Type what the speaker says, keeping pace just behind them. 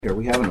Are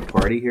we having a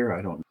party here?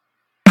 I don't know.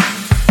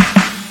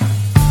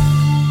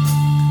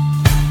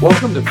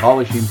 Welcome to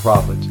Polishing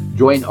Profits.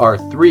 Join our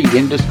 3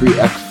 industry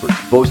experts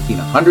boasting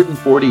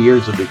 140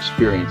 years of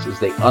experience as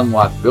they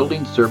unlock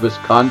building service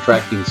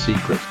contracting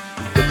secrets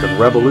that can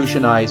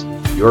revolutionize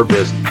your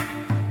business.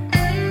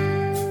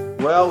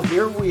 Well,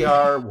 here we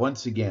are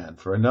once again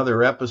for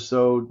another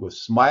episode with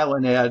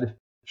Smiling Ed,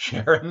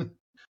 Sharon.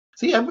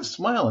 See, I was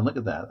smiling. Look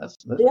at that. That's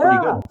pretty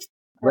good.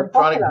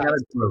 Electronic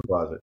janitorial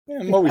closet. Yeah,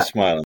 I'm always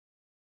smiling.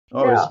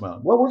 Always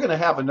smiling. Well, we're going to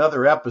have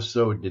another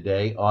episode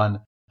today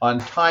on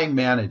time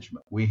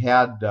management. We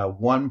had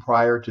one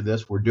prior to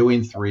this. We're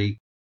doing 3.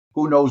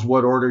 Who knows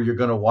what order you're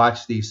going to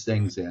watch these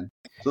things in.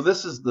 So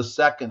this is the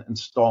second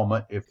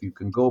installment. If you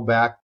can go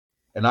back,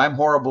 and I'm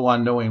horrible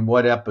on knowing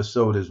what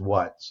episode is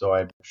what, so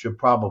I should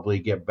probably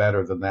get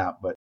better than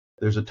that. But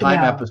there's a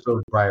time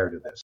episode prior to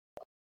this.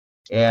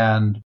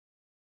 And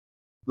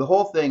the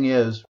whole thing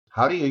is,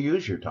 how do you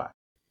use your time?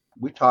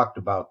 We talked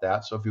about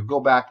that. So if you go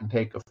back and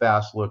take a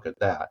fast look at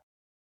that.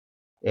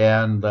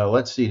 And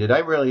let's see, did I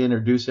really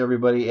introduce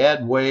everybody?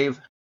 Ed,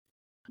 wave.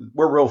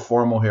 We're real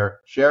formal here.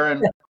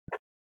 Sharon,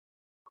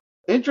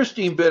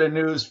 interesting bit of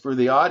news for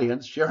the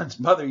audience. Sharon's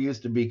mother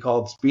used to be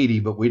called Speedy,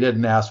 but we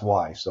didn't ask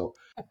why. So,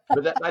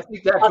 but I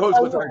think that goes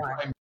with our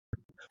time.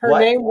 Her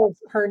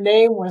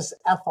name was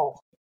Ethel.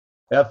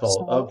 Ethel,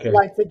 so, okay.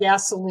 Like the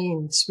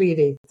gasoline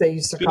Speedy. They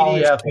used to call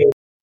her Speedy.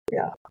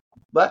 Yeah.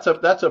 That's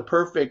a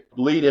perfect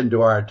lead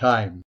into our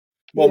time.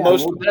 Well,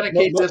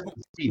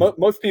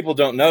 most people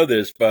don't know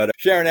this, but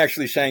Sharon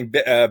actually sang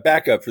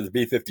backup for the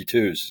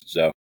B-52s.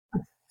 So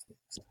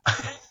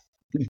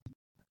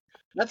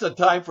that's a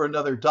time for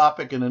another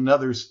topic and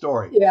another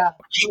story. Yeah.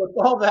 With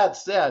all that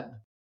said,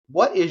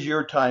 what is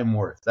your time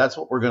worth? That's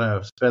what we're going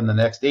to spend the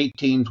next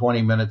 18,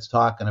 20 minutes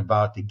talking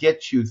about to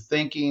get you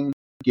thinking,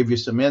 give you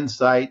some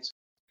insights.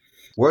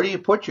 Where do you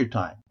put your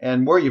time?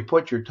 And where you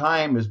put your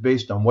time is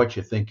based on what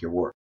you think you're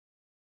worth.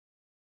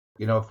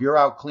 You know, if you're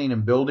out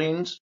cleaning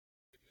buildings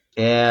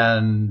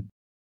and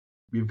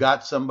you've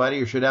got somebody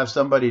or should have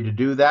somebody to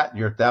do that, and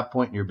you're at that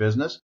point in your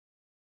business,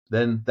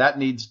 then that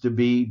needs to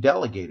be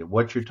delegated.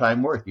 What's your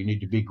time worth? You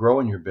need to be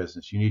growing your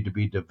business. You need to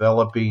be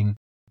developing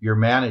your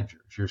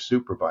managers, your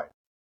supervisors,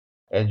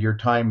 and your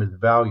time is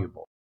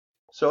valuable.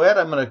 So Ed,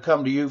 I'm going to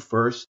come to you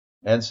first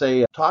and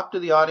say, talk to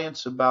the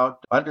audience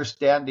about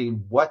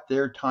understanding what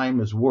their time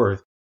is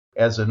worth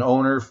as an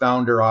owner,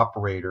 founder,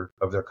 operator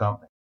of their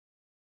company.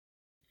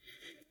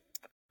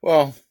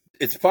 Well,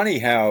 it's funny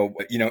how,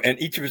 and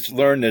each of us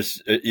learn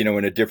this,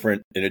 in a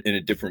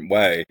different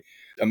way.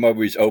 I'm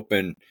always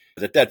open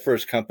that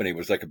first company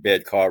was like a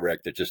bad car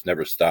wreck that just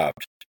never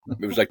stopped.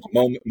 It was like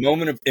the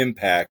moment of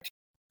impact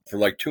for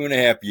like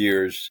 2.5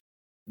 years.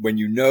 When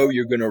you know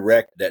you're going to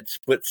wreck that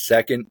split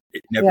second,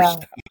 it never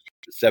stopped.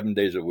 7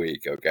 days a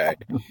week. Okay.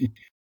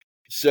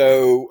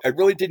 So I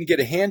really didn't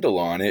get a handle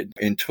on it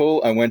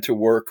until I went to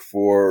work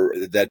for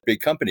that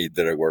big company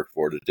that I worked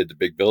for that did the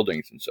big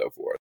buildings and so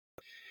forth.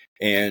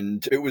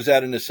 And it was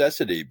out of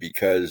necessity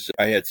because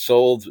I had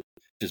sold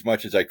as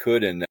much as I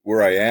could in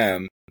where I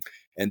am.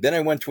 And then I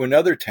went to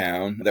another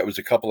town that was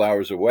a couple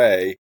hours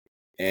away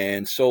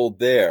and sold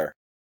there.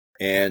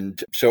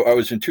 And so I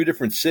was in 2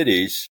 different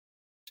cities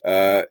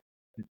during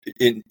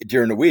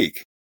the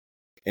week.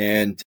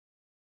 And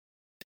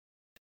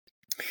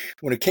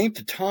when it came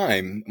to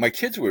time, my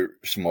kids were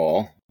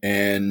small.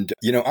 And,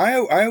 I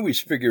always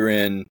figure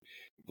in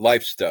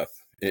life stuff.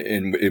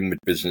 In with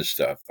business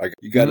stuff,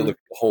 you got to look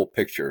at the whole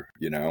picture,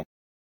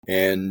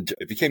 and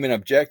it became an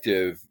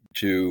objective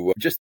to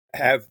just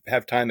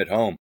have time at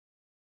home.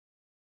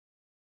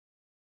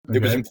 Okay.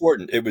 It was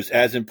important. It was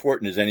as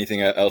important as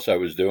anything else I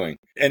was doing,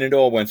 and it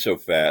all went so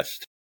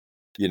fast.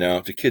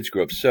 The kids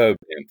grew up so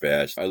damn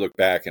fast. I look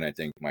back and I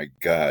think, my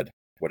God,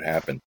 what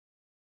happened?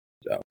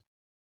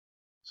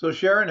 So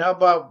Sharon, how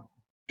about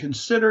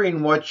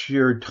considering what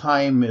your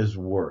time is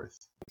worth?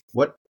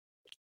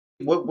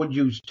 What would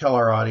you tell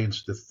our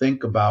audience to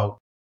think about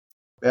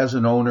as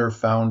an owner,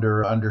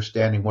 founder,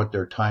 understanding what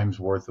their time's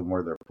worth and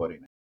where they're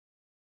putting it?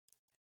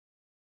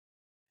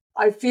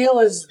 I feel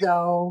as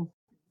though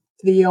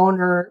the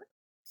owner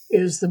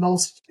is the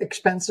most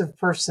expensive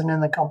person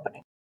in the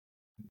company.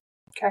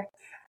 Okay.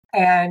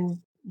 And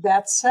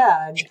that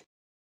said,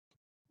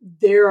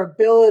 their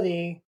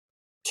ability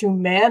to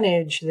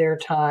manage their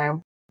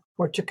time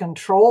or to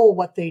control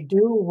what they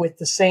do with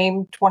the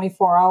same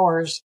 24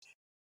 hours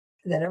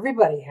that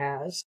everybody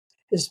has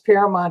is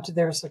paramount to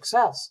their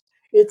success.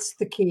 It's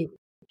the key.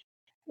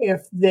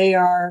 If they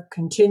are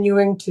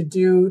continuing to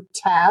do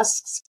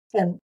tasks,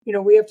 and,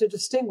 we have to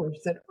distinguish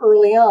that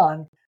early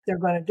on, they're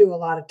going to do a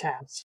lot of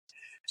tasks.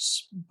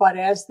 But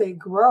as they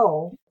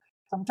grow,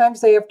 sometimes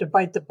they have to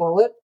bite the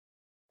bullet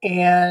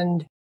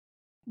and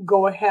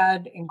go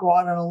ahead and go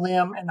out on a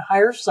limb and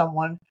hire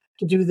someone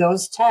to do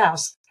those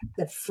tasks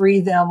that free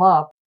them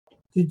up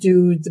to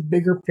do the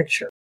bigger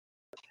picture.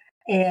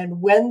 And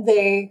when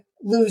they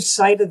lose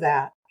sight of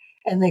that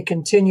and they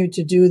continue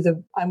to do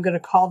I'm going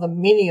to call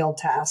them menial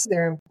tasks,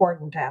 they're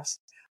important tasks,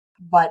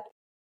 but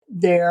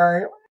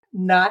they're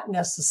not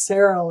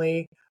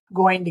necessarily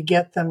going to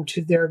get them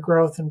to their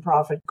growth and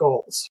profit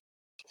goals.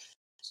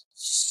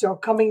 So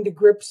coming to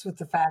grips with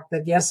the fact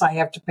that, yes, I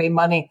have to pay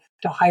money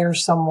to hire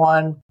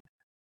someone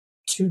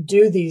to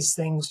do these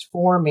things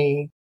for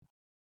me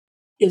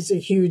is a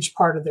huge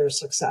part of their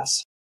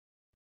success.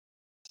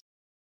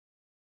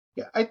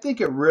 Yeah, I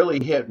think it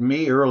really hit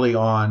me early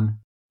on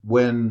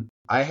when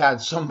I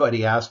had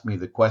somebody ask me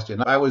the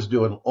question. I was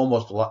doing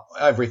almost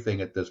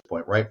everything at this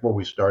point, right before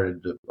we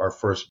started our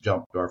first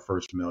jump to our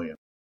first million.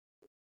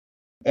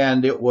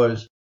 And it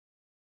was,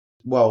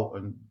 well,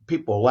 and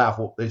people laugh.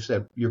 Well, they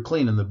said, you're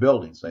cleaning the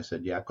buildings. I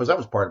said, yeah, because that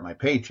was part of my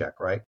paycheck,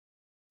 right?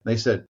 They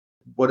said,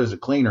 what does a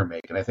cleaner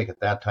make? And I think at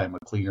that time, a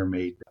cleaner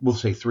made, we'll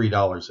say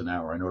 $3 an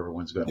hour. I know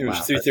everyone's going to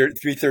laugh. It was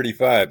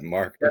 $3.35,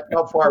 Mark. That's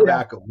how far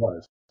back it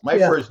was. My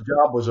first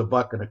job was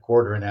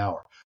 $1.25 an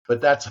hour,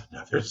 but that's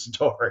another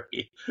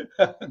story.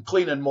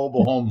 Cleaning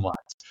mobile home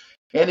lots.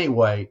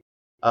 Anyway,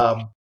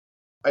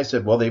 I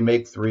said, well, they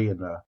make three and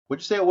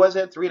what'd you say it was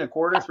at?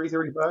 3.25,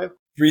 3.35?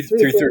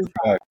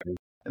 $3.35.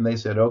 And they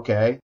said,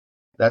 okay,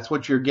 that's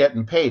what you're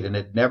getting paid. And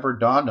it never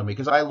dawned on me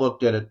because I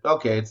looked at it.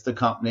 Okay, it's the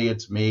company,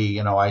 it's me.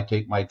 I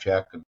take my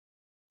check,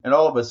 and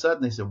all of a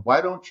sudden they said, why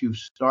don't you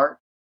start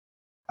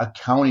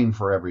accounting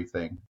for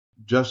everything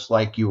just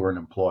like you were an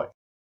employee?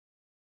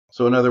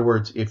 So in other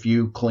words, if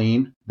you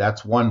clean,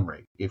 that's one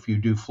rate. If you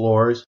do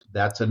floors,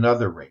 that's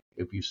another rate.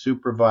 If you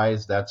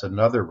supervise, that's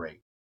another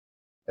rate.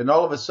 And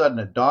all of a sudden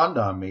it dawned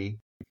on me,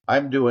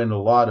 I'm doing a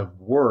lot of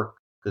work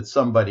that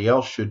somebody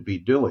else should be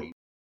doing.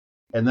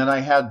 And then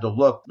I had to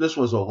look, this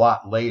was a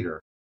lot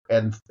later.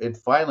 And it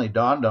finally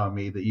dawned on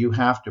me that you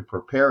have to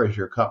prepare as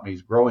your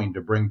company's growing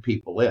to bring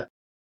people in.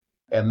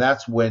 And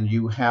that's when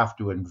you have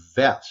to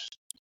invest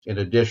in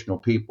additional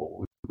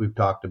people. We've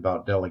talked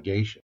about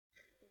delegation.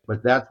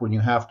 But that's when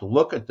you have to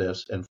look at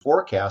this and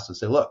forecast and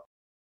say, look,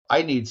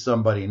 I need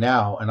somebody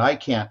now, and I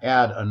can't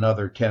add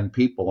another 10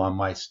 people on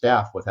my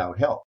staff without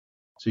help.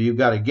 So you've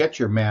got to get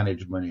your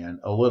management in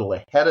a little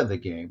ahead of the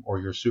game, or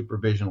your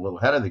supervision a little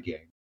ahead of the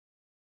game,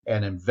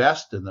 and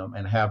invest in them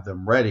and have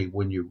them ready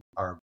when you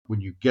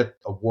get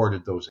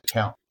awarded those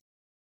accounts.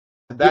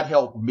 That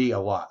helped me a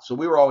lot. So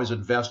we were always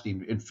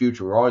investing in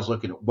future. We're always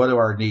looking at what are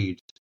our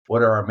needs,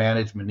 what are our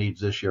management needs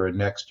this year and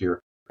next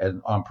year,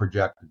 and on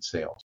projected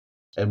sales.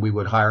 And we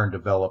would hire and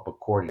develop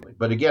accordingly.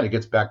 But again, it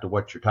gets back to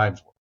what your times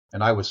were.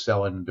 And I was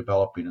selling and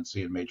developing and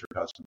seeing major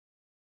customers.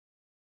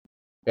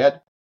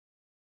 Ed?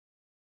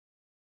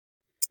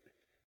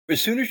 As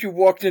soon as you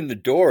walked in the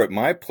door at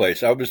my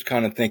place, I was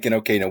kind of thinking,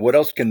 okay, now what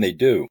else can they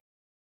do?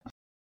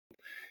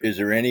 Is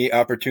there any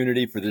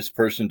opportunity for this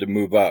person to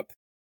move up?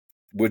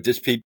 Would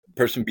this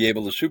person be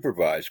able to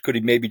supervise? Could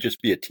he maybe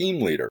just be a team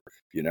leader?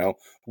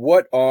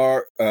 What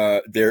are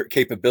their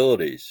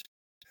capabilities?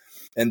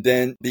 And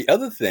then the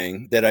other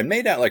thing that I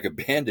made out like a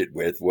bandit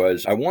with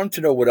was I wanted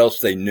to know what else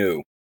they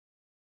knew.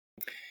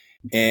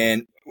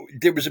 And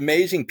there was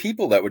amazing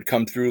people that would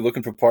come through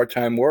looking for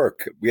part-time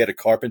work. We had a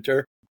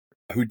carpenter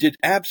who did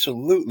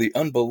absolutely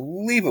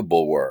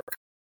unbelievable work.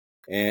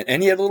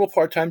 And he had a little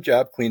part-time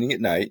job cleaning at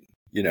night,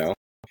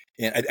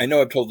 And I know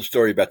I've told the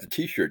story about the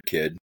T-shirt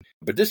kid,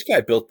 but this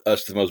guy built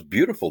us the most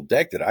beautiful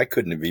deck that I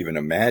couldn't have even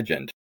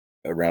imagined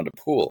around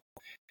a pool.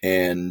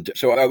 And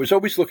so I was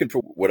always looking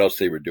for what else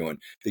they were doing.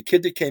 The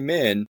kid that came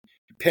in,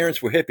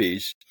 parents were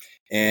hippies,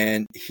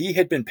 and he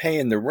had been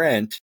paying the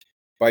rent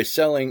by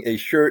selling a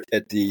shirt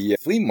at the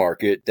flea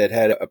market that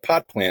had a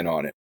pot plant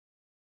on it.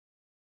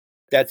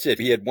 That's it.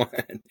 He had one.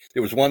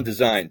 There was one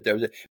design. That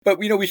was it. But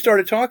we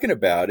started talking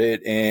about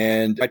it,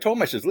 and I told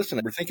him, I said, "Listen,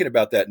 we're thinking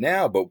about that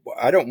now, but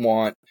I don't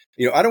want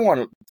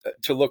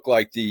to look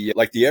like the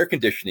air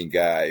conditioning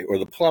guy or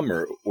the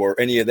plumber or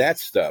any of that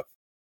stuff.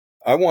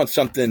 I want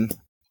something."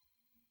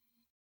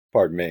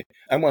 Pardon me.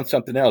 I want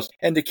something else.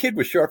 And the kid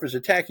was sharp as a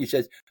tack. He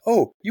says,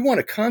 "Oh, you want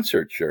a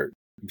concert shirt?"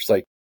 I was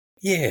like,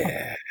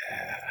 "Yeah,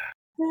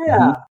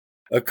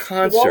 a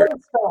concert,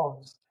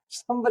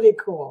 somebody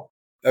cool."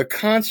 A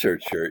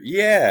concert shirt.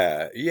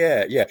 Yeah.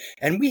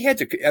 And we had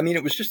to,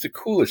 it was just the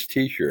coolest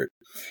T-shirt.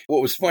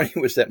 What was funny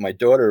was that my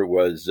daughter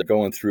was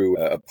going through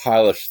a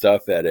pile of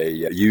stuff at a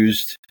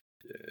used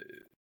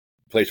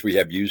place where you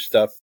have used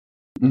stuff.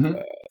 Mm-hmm.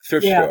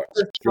 Thrift store.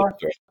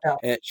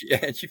 Yeah.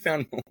 And she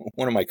found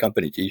one of my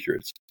company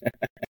T-shirts.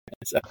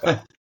 So,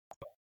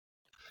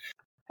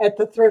 at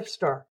the thrift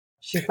store.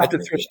 At the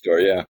thrift store,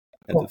 yeah.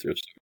 At the thrift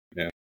store,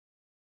 yeah.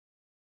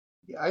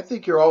 I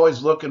think you're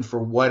always looking for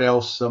what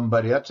else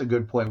somebody. That's a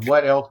good point.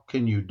 What else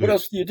can you do? What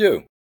else do you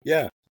do?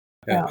 Yeah.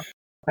 The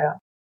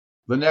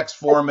next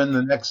foreman,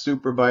 the next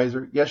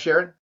supervisor. Yes,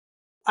 Sharon?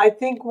 I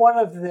think one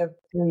of the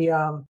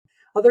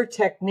other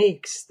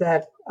techniques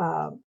that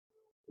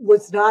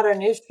was not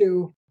an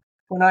issue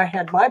when I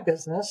had my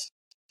business,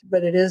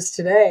 but it is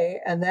today,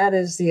 and that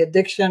is the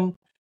addiction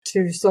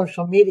to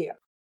social media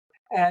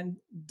and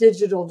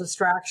digital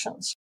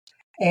distractions.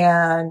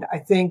 And I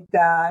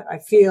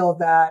feel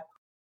that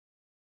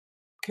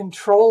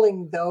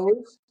controlling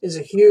those is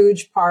a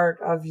huge part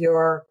of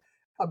your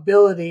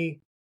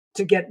ability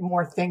to get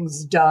more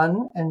things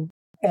done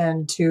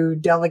and to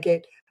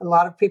delegate. A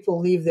lot of people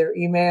leave their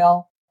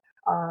email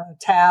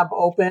tab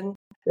open,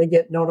 they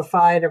get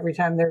notified every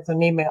time there's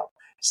an email.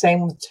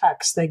 Same with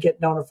text, they get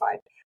notified.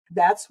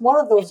 That's one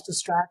of those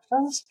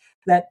distractions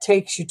that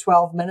takes you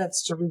 12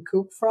 minutes to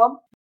recoup from.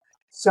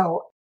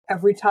 So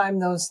every time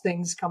those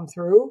things come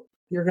through,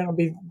 you're going to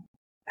be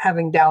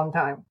having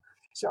downtime.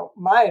 So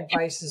my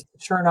advice is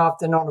to turn off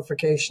the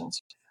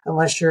notifications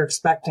unless you're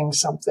expecting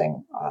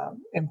something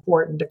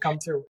important to come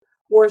through,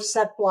 or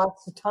set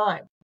blocks of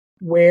time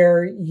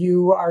where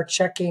you are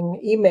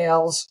checking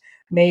emails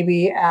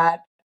maybe at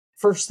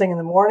first thing in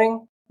the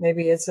morning.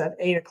 Maybe it's at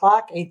 8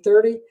 o'clock,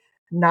 8:30,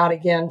 not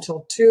again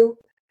till 2,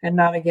 and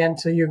not again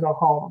till you go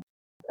home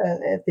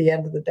at the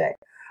end of the day,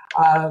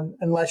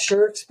 unless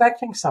you're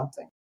expecting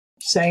something.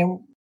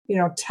 Same,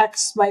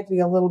 texts might be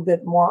a little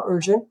bit more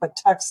urgent, but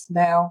texts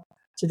now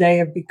today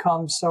have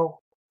become so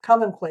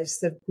commonplace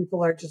that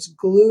people are just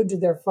glued to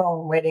their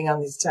phone waiting on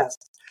these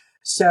texts.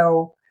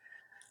 So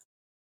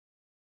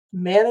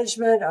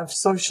management of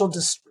social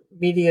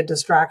media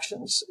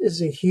distractions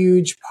is a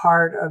huge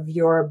part of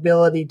your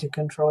ability to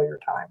control your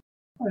time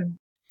and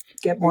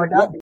get more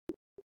done.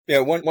 Yeah,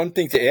 one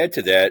thing to add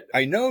to that,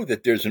 I know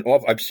that there's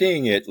I'm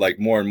seeing it like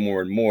more and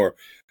more and more,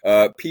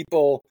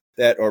 people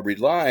that are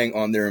relying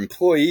on their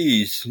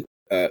employees'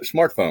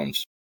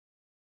 smartphones.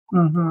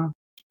 Mm-hmm.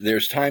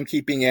 There's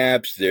timekeeping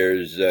apps,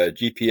 there's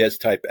GPS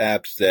type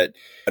apps that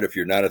if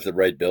you're not at the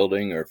right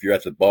building or if you're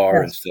at the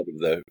bar instead of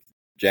the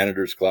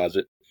janitor's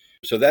closet.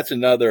 So that's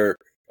another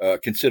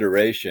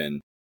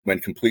consideration when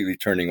completely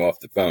turning off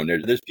the phone.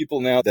 There's people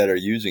now that are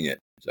using it.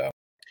 So,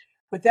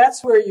 but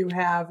that's where you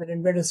have an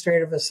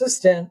administrative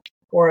assistant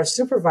or a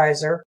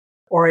supervisor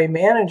or a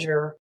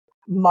manager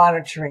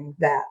monitoring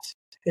that.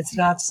 It's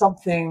not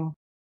something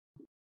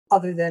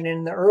other than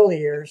in the early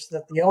years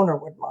that the owner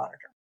would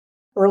monitor.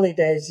 Early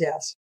days,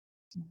 yes.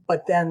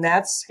 But then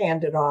that's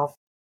handed off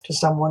to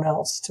someone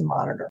else to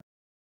monitor.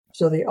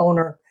 So the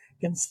owner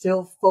can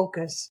still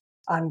focus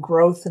on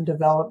growth and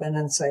development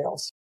and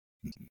sales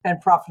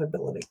and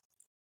profitability.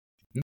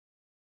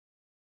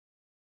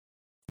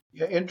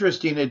 Yeah,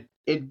 interesting.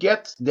 It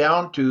gets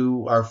down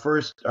to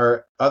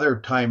our other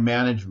time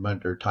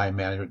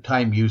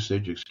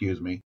usage,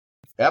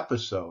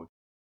 episode.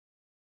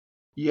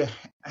 You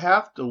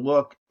have to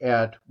look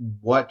at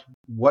what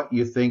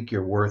you think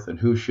you're worth and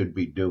who should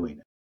be doing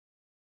it.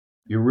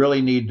 You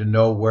really need to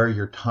know where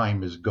your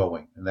time is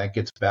going. And that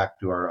gets back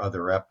to our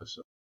other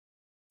episode.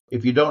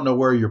 If you don't know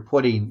where you're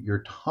putting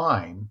your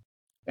time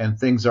and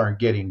things aren't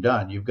getting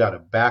done, you've got to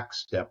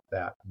backstep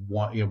that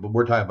one. But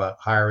we're talking about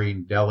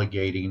hiring,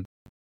 delegating,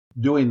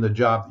 doing the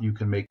job that you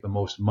can make the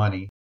most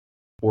money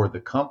for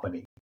the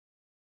company.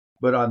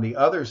 But on the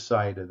other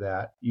side of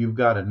that, you've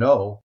got to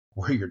know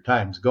where your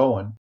time's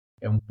going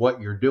and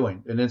what you're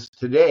doing. And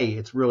today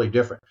it's really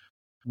different.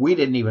 We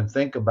didn't even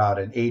think about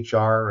an HR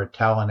or a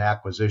talent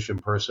acquisition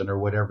person or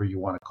whatever you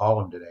want to call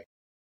them today.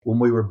 When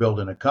we were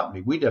building a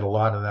company, we did a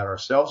lot of that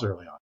ourselves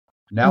early on.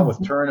 Now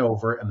with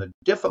turnover and the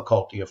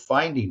difficulty of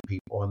finding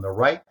people and the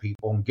right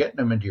people and getting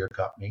them into your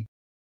company,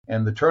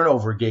 and the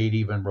turnover gate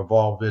has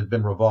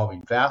been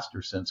revolving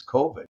faster since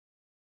COVID.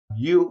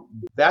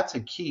 That's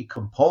a key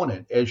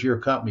component as your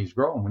company's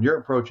growing. When you're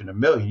approaching 1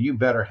 million, you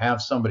better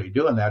have somebody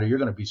doing that, or you're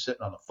going to be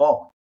sitting on the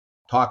phone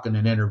talking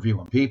and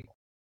interviewing people.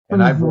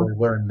 And I've really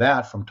learned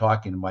that from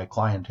talking to my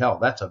clientele.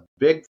 That's a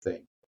big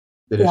thing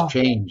that has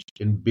changed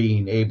in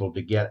being able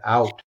to get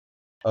out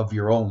of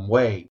your own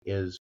way,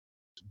 is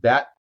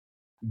that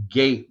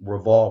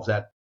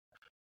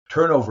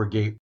turnover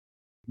gate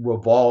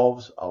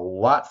revolves a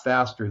lot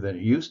faster than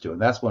it used to.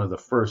 And that's one of the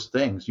first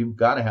things. You've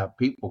got to have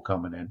people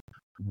coming in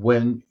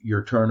when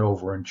your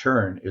turnover and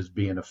churn is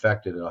being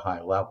affected at a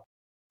high level.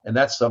 And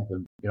that's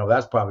something,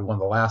 that's probably one of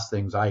the last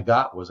things I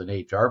got was an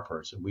HR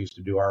person. We used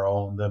to do our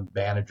own, the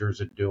managers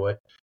would do it,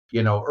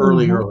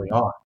 early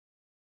on.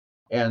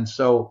 And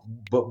so,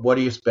 but what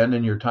are you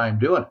spending your time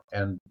doing?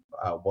 And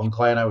one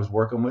client I was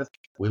working with,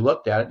 we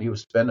looked at it and he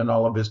was spending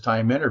all of his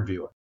time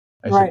interviewing.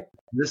 I said,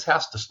 this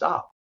has to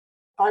stop.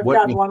 I've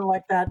got one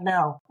like that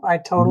now. I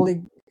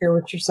totally hear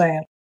what you're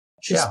saying.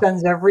 She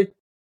spends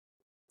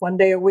one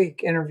day a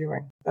week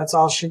interviewing. That's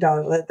all she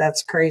does.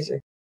 That's crazy.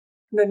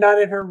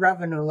 Not at her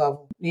revenue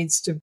level.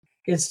 It's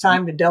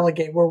time to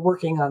delegate. We're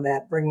working on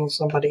that, bringing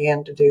somebody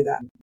in to do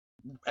that.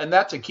 And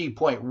that's a key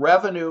point.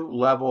 Revenue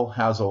level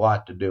has a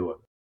lot to do with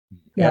it.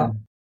 Yeah. And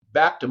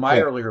back to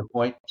my earlier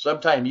point,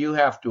 sometimes you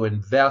have to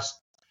invest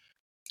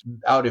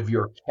out of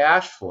your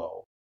cash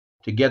flow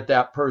to get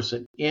that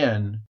person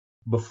in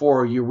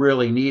before you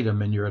really need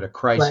them and you're at a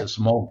crisis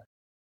moment.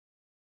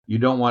 You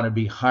don't want to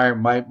be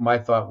hiring. My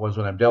thought was,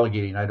 when I'm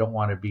delegating, I don't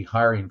want to be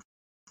hiring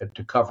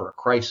to cover a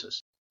crisis.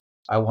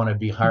 I want to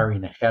be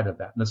hiring ahead of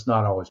that. And it's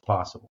not always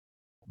possible.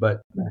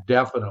 But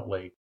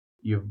definitely,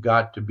 you've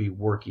got to be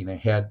working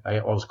ahead. I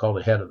always call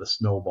it ahead of the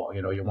snowball.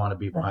 You want to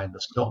be behind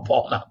the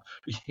snowball,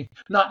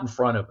 not in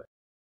front of it.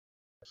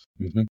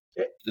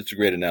 Mm-hmm. That's a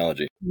great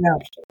analogy. Yeah.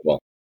 Well,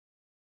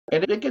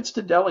 and it gets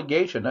to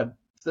delegation.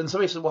 Then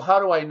somebody says, well, how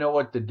do I know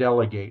what to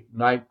delegate?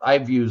 And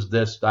I've used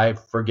this. I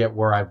forget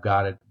where I've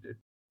got it.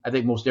 I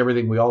think most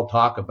everything we all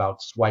talk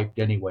about swiped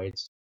anyway.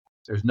 It's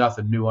There's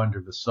nothing new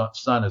under the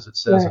sun, as it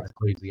says in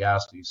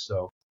Ecclesiastes.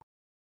 So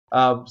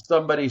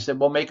somebody said,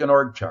 well, make an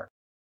org chart.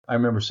 I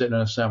remember sitting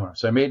in a seminar.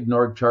 So I made an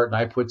org chart and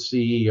I put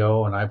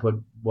CEO and I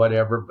put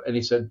whatever. And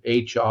he said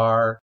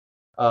HR,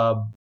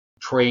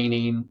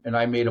 training, and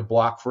I made a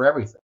block for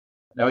everything.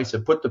 Now he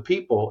said, put the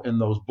people in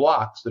those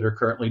blocks that are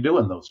currently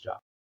doing those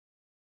jobs.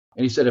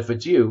 And he said, if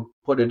it's you,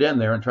 put it in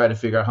there and try to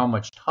figure out how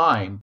much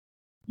time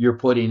you're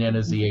putting in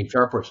as the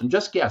HR person.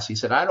 Just guess. He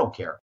said, I don't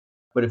care.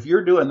 But if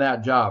you're doing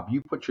that job,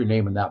 you put your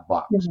name in that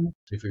box.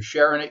 If you're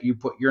sharing it, you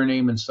put your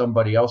name in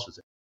somebody else's.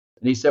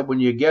 And he said, when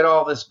you get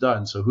all this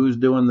done, so who's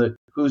doing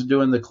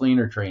the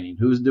cleaner training?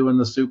 Who's doing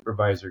the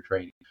supervisor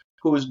training?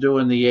 Who's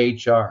doing the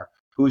HR?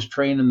 Who's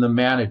training the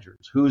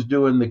managers? Who's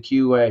doing the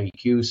QA,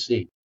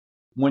 QC?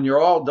 When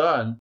you're all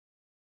done,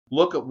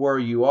 look at where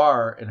you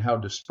are and how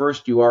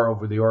dispersed you are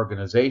over the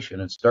organization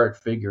and start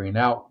figuring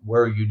out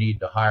where you need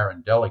to hire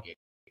and delegate.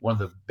 One of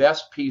the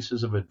best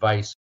pieces of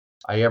advice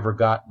I ever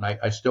got, and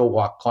I still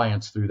walk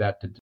clients through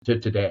that to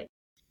today.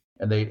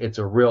 And it's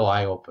a real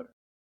eye-opener,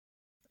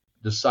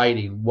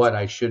 deciding what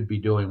I should be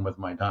doing with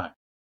my time.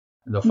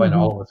 And they'll find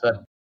all of a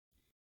sudden,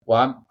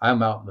 well,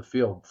 I'm out in the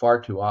field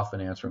far too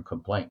often answering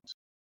complaints.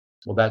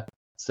 Well, that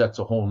sets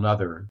a whole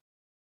nother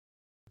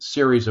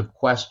series of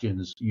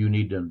questions you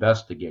need to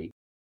investigate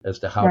as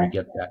to how to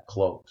get that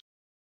closed.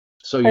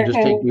 So you just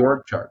take the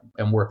org chart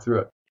and work through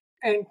it.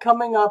 And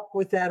coming up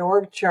with that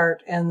org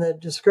chart and the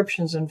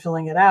descriptions and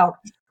filling it out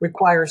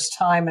requires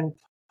time and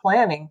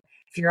planning.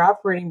 If you're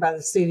operating by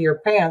the seat of your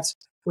pants,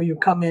 where you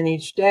come in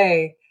each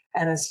day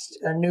and it's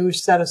a new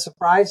set of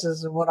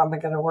surprises and what am I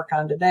going to work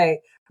on today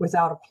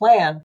without a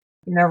plan,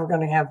 you're never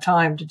going to have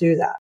time to do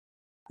that.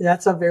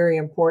 That's a very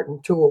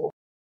important tool,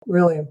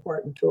 really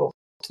important tool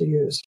to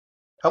use.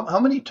 How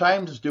many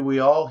times do we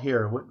all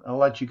hear, I'll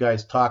let you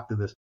guys talk to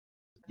this,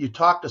 you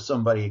talk to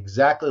somebody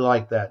exactly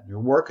like that, you're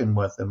working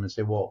with them and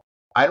say, well,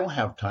 I don't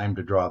have time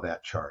to draw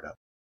that chart up.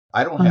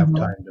 I don't have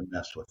time to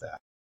mess with that.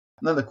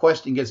 And then the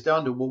question gets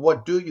down to, well,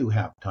 what do you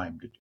have time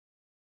to do?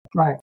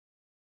 Right.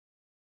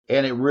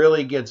 And it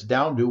really gets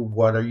down to,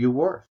 what are you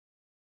worth?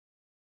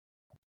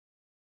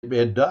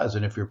 It does.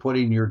 And if you're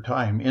putting your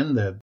time in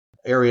the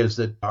areas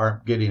that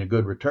aren't getting a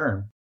good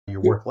return,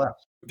 you're worth less.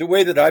 The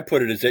way that I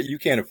put it is that you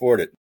can't afford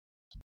it.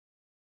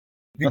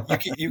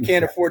 You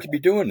can't afford to be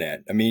doing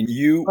that. I mean,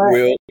 you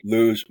will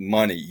lose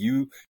money.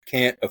 You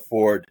can't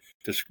afford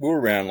to screw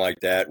around like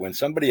that when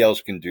somebody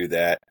else can do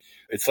that.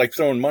 It's like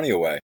throwing money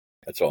away.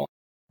 That's all.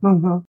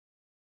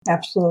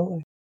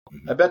 Absolutely.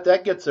 I bet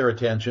that gets their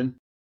attention.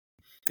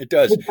 It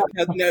does.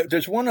 Now,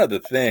 there's one other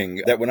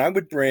thing that when I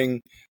would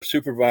bring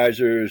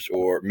supervisors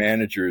or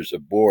managers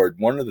aboard,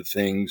 one of the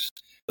things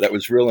that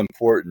was real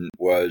important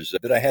was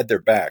that I had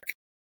their back.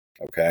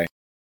 Okay.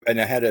 And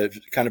I had a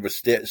kind of a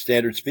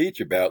standard speech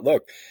about,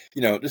 look,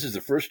 this is the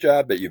first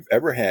job that you've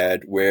ever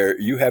had where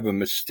you have a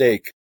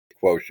mistake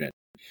quotient.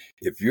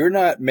 If you're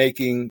not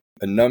making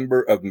a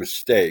number of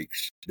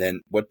mistakes, then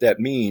what that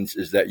means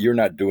is that you're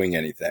not doing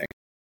anything.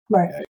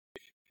 Right. Okay?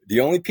 The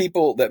only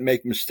people that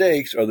make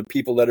mistakes are the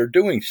people that are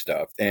doing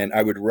stuff. And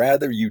I would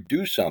rather you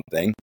do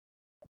something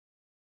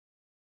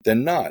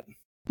than not.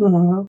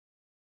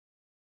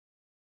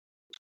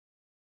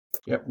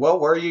 Yeah. Well,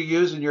 where are you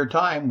using your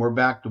time? We're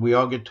back to, we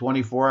all get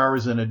 24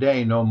 hours in a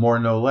day, no more,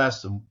 no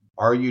less. And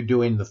are you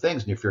doing the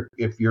things? And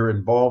if you're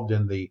involved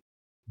in the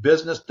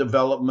business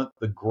development,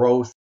 the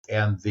growth,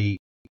 and the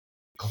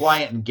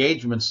client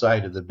engagement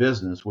side of the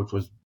business, which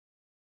was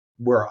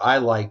where I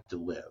like to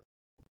live.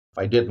 If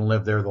I didn't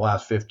live there the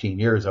last 15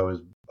 years, I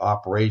was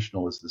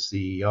operational as the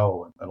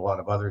CEO and a lot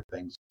of other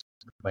things.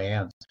 My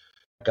hands,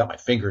 got my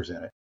fingers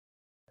in it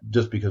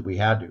just because we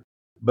had to.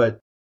 But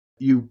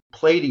you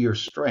play to your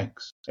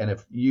strengths. And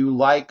if you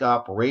like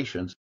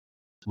operations,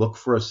 look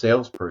for a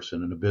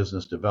salesperson in a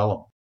business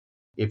development.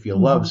 If you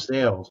love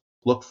sales,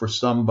 look for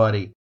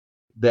somebody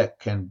that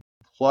can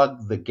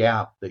plug the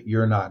gap that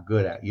you're not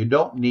good at. You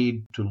don't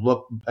need to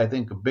look. I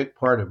think a big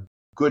part of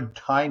good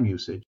time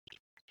usage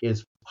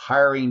is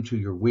hiring to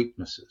your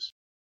weaknesses,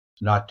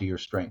 not to your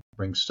strength.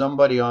 Bring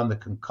somebody on that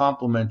can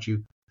complement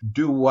you,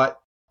 do what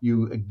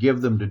you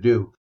give them to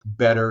do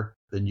better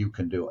than you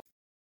can do it.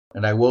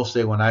 And I will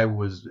say, when I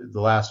was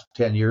the last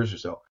 10 years or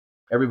so,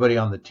 everybody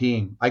on the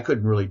team, I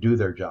couldn't really do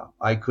their job.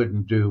 I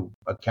couldn't do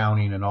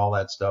accounting and all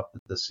that stuff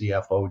that the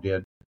CFO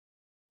did.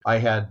 I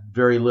had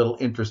very little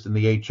interest in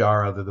the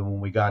HR other than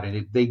when we got in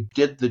it. They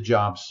did the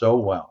job so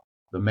well,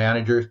 the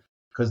managers,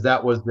 because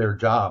that was their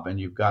job. And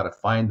you've got to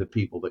find the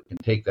people that can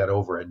take that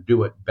over and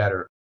do it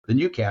better than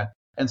you can.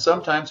 And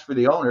sometimes for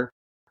the owner,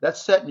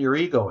 that's setting your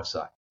ego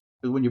aside.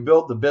 Because when you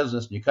build the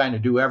business and you kind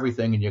of do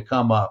everything and you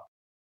come up,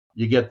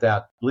 you get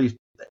that. At least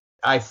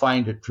I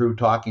find it true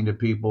talking to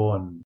people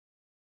and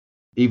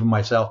even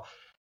myself.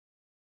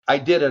 I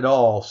did it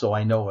all, so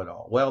I know it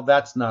all. Well,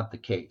 that's not the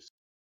case.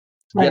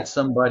 Get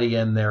somebody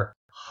in there,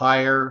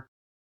 hire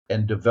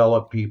and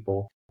develop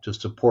people to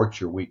support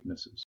your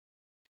weaknesses.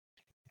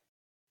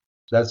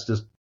 That's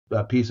just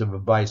a piece of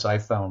advice I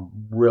found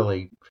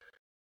really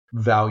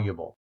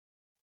valuable.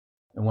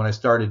 And when I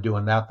started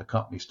doing that, the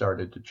company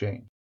started to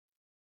change.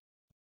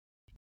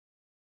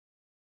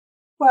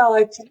 Well,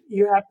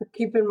 you have to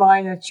keep in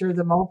mind that you're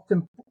the most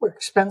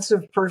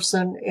expensive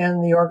person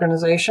in the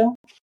organization.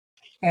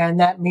 And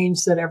that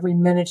means that every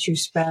minute you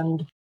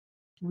spend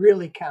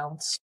really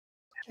counts.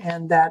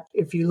 And that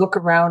if you look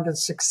around at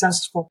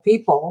successful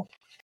people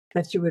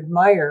that you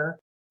admire,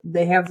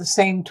 they have the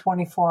same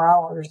 24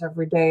 hours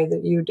every day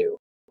that you do.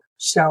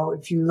 So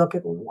if you look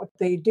at what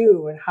they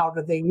do and how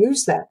do they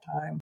use that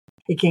time,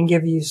 it can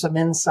give you some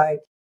insight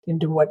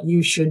into what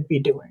you should be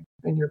doing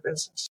in your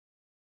business.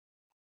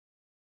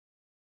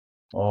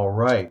 All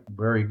right.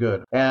 Very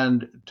good.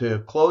 And to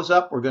close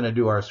up, we're going to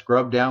do our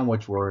scrub down,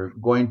 which we're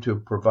going to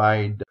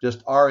provide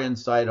just our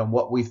insight on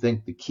what we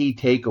think the key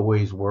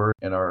takeaways were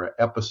in our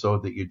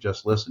episode that you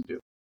just listened to.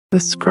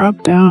 The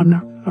scrub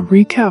down, a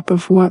recap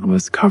of what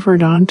was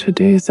covered on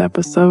today's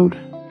episode.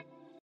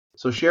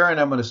 So Sharon,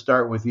 I'm going to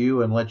start with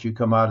you and let you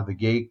come out of the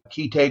gate.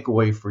 Key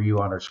takeaway for you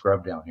on our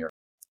scrub down here.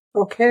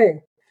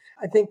 Okay.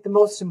 I think the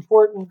most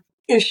important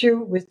issue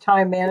with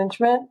time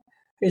management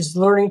is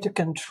learning to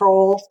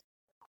control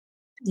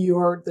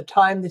the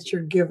time that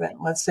you're given.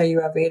 Let's say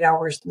you have 8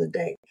 hours in the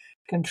day,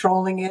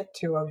 controlling it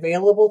to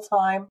available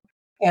time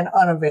and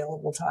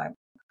unavailable time.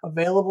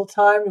 Available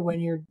time when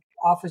your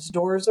office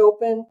doors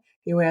open,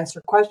 you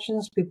answer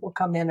questions, people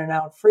come in and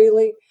out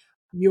freely.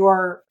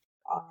 Your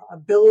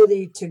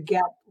ability to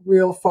get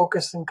real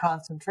focus and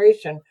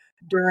concentration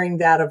during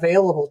that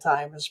available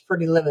time is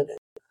pretty limited.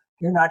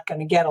 You're not going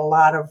to get a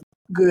lot of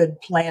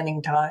good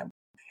planning time.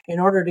 In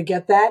order to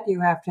get that,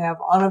 you have to have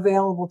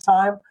unavailable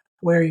time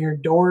where your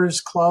door is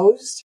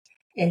closed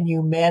and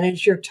you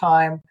manage your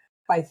time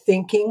by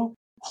thinking,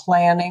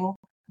 planning,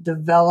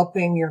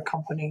 developing your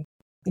company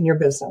and your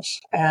business.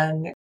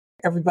 And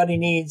everybody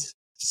needs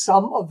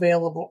some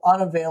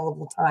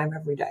unavailable time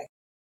every day.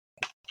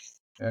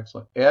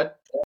 Excellent. Ed?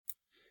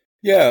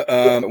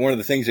 Yeah, one of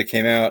the things that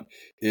came out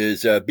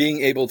is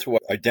being able to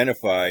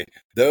identify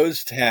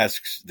those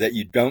tasks that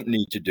you don't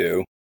need to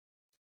do,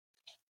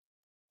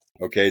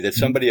 okay, that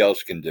somebody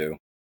else can do.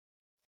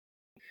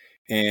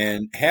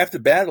 And half the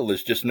battle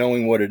is just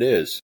knowing what it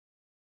is.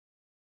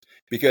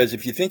 Because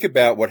if you think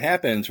about what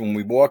happens when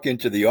we walk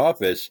into the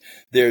office,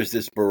 there's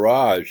this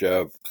barrage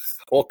of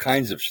all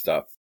kinds of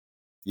stuff.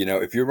 You know,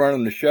 if you're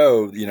running the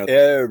show, you know,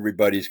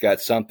 everybody's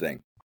got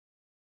something.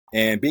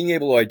 And being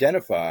able to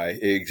identify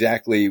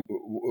exactly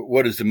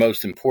what is the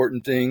most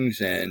important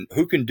things and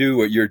who can do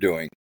what you're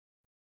doing.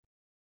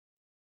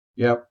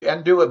 Yep.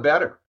 And do it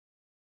better.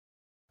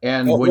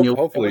 And when you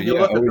look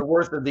at the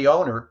worth of the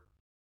owner,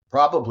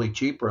 probably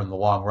cheaper in the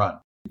long run.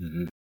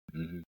 Mm-hmm.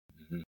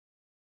 Mm-hmm.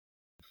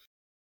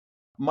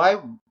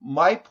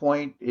 My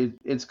point is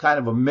it's kind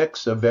of a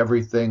mix of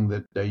everything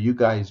that you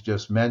guys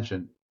just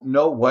mentioned.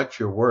 Know what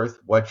you're worth,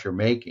 what you're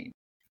making.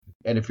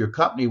 And if your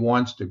company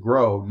wants to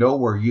grow, know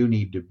where you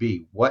need to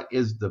be. What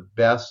is the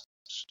best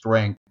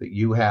strength that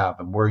you have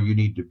and where you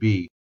need to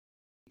be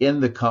in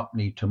the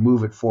company to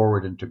move it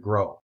forward and to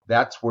grow?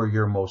 That's where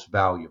you're most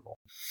valuable.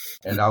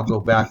 And I'll go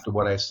back to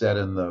what I said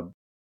in the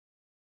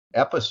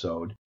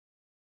episode.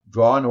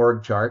 Draw an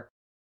org chart,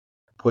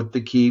 put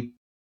the key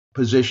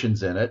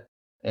positions in it,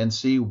 and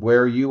see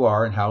where you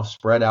are and how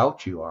spread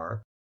out you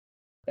are.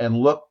 And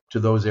look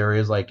to those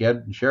areas like Ed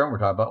and Sharon were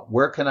talking about.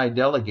 Where can I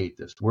delegate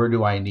this? Where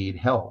do I need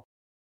help?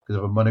 Because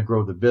if I'm going to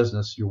grow the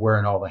business, you're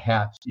wearing all the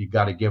hats. You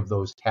got to give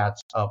those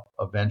hats up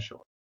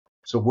eventually.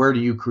 So where do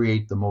you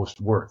create the most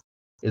worth?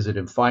 Is it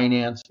in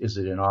finance? Is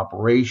it in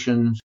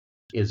operations?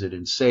 Is it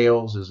in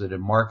sales? Is it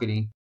in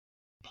marketing?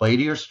 Play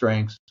to your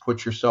strengths,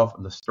 put yourself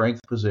in the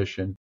strength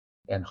position,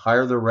 and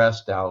hire the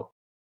rest out.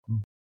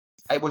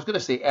 I was going to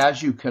say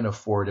as you can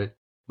afford it,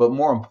 but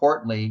more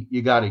importantly,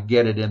 you got to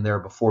get it in there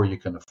before you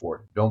can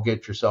afford it. Don't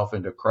get yourself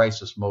into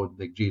crisis mode and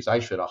think, geez, I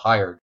should have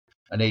hired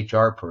an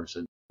HR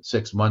person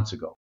 6 months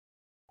ago.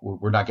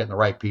 We're not getting the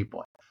right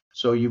people.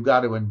 So you've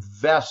got to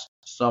invest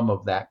some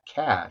of that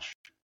cash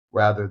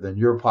rather than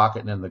your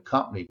pocket and the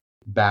company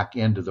back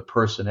into the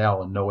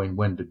personnel, and knowing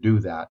when to do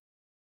that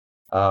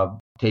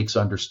takes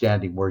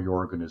understanding where your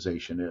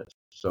organization is.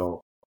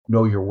 So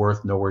know your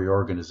worth, know where your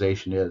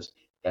organization is,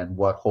 and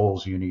what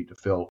holes you need to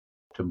fill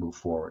to move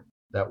forward.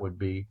 That'd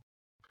be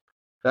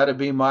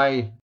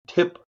my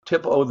tip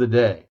of the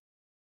day.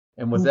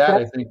 And with that,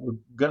 I think we're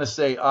going to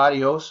say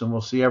adios, and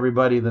we'll see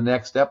everybody the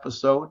next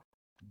episode.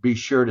 Be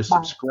sure to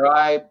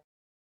subscribe,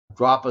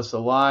 drop us a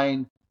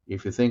line.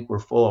 If you think we're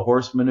full of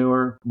horse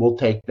manure, we'll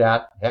take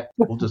that. Heck,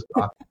 we'll just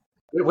talk.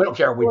 We don't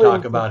care if we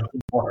talk about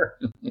it anymore.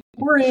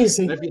 We're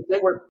easy. And if you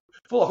think we're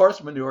full of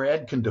horse manure,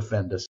 Ed can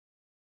defend us.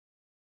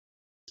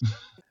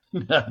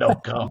 No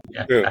comment.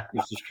 True.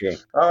 This is true.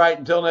 All right.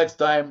 Until next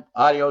time,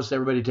 adios,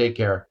 everybody. Take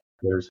care.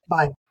 Cheers.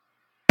 Bye.